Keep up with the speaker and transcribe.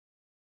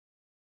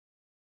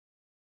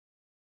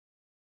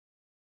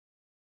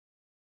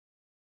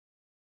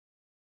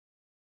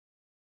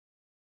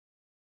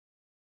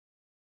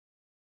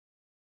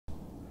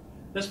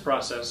This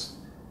process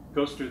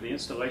goes through the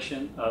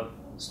installation of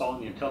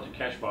installing the Intelligent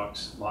Cache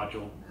Box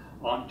module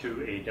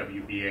onto a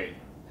WBA.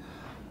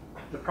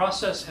 The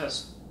process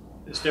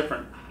is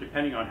different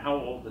depending on how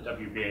old the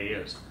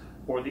WBA is.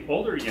 For the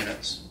older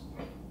units,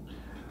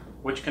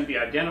 which can be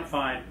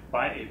identified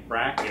by a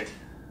bracket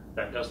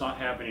that does not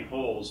have any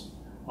holes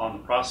on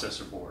the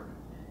processor board,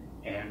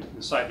 and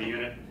inside the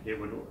unit it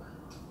would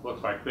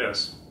look like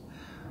this.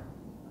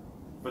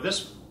 For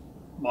this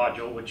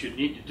module, what you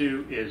need to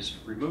do is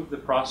remove the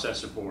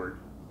processor board,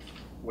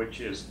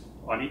 which is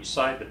on each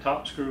side, the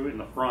top screw in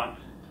the front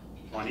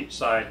on each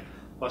side,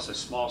 plus a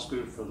small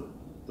screw for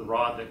the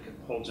rod that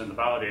holds in the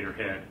validator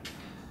head.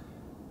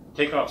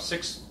 Take off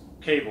 6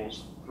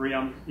 cables, 3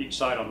 on each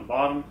side on the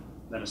bottom,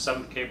 then a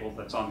 7th cable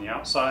that's on the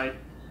outside.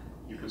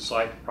 You can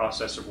slide the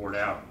processor board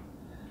out.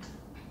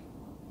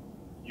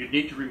 You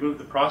need to remove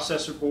the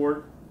processor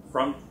board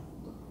from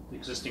the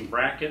existing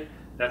bracket.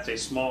 That's a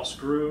small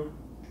screw.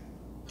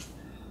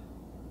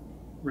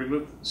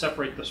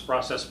 Separate this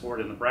processor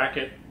board in the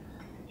bracket.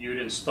 You'd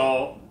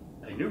install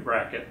a new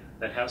bracket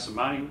that has some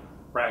mounting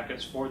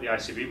brackets for the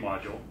ICB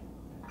module.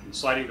 And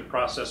sliding the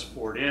processor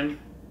board in,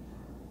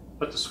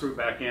 put the screw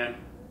back in,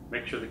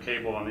 make sure the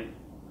cable on the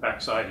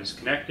back side is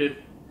connected,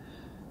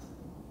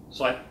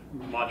 slide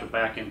the module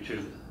back into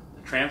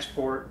the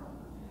transport,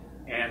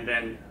 and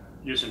then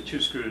using 2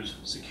 screws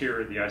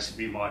secure the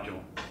ICB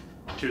module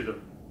to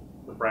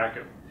the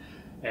bracket,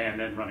 and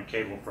then run a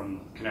cable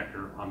from the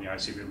connector on the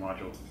ICB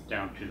module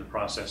down to the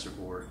processor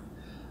board,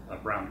 a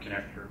brown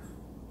connector.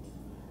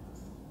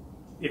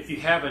 If you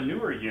have a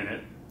newer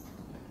unit,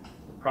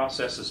 the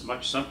process is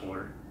much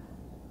simpler.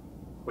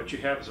 What you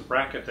have is a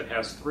bracket that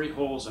has 3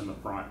 holes in the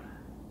front,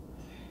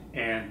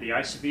 and the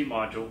ICB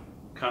module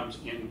comes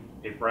in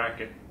a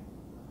bracket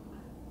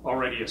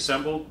already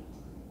assembled,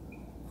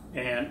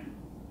 and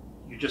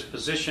you just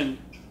position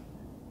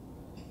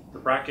the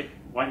bracket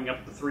winding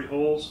up the 3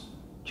 holes.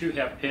 2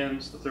 have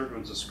pins, the 3rd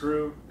one's a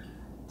screw.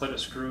 Put a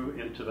screw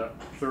into the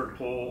 3rd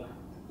hole,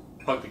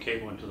 plug the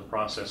cable into the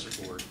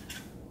processor board.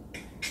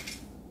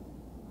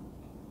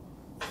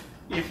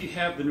 If you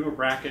have the newer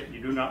bracket,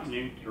 you do not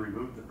need to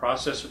remove the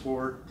processor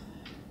board.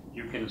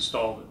 You can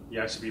install the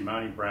ICB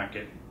mounting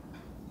bracket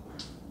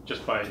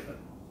just by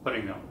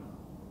putting the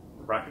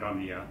bracket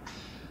on the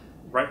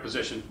right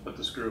position, put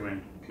the screw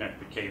in, connect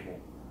the cable.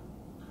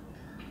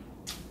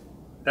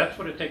 That's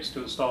what it takes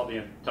to install the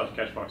Intelligent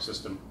Cache Box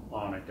system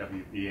on a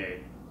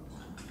WBA.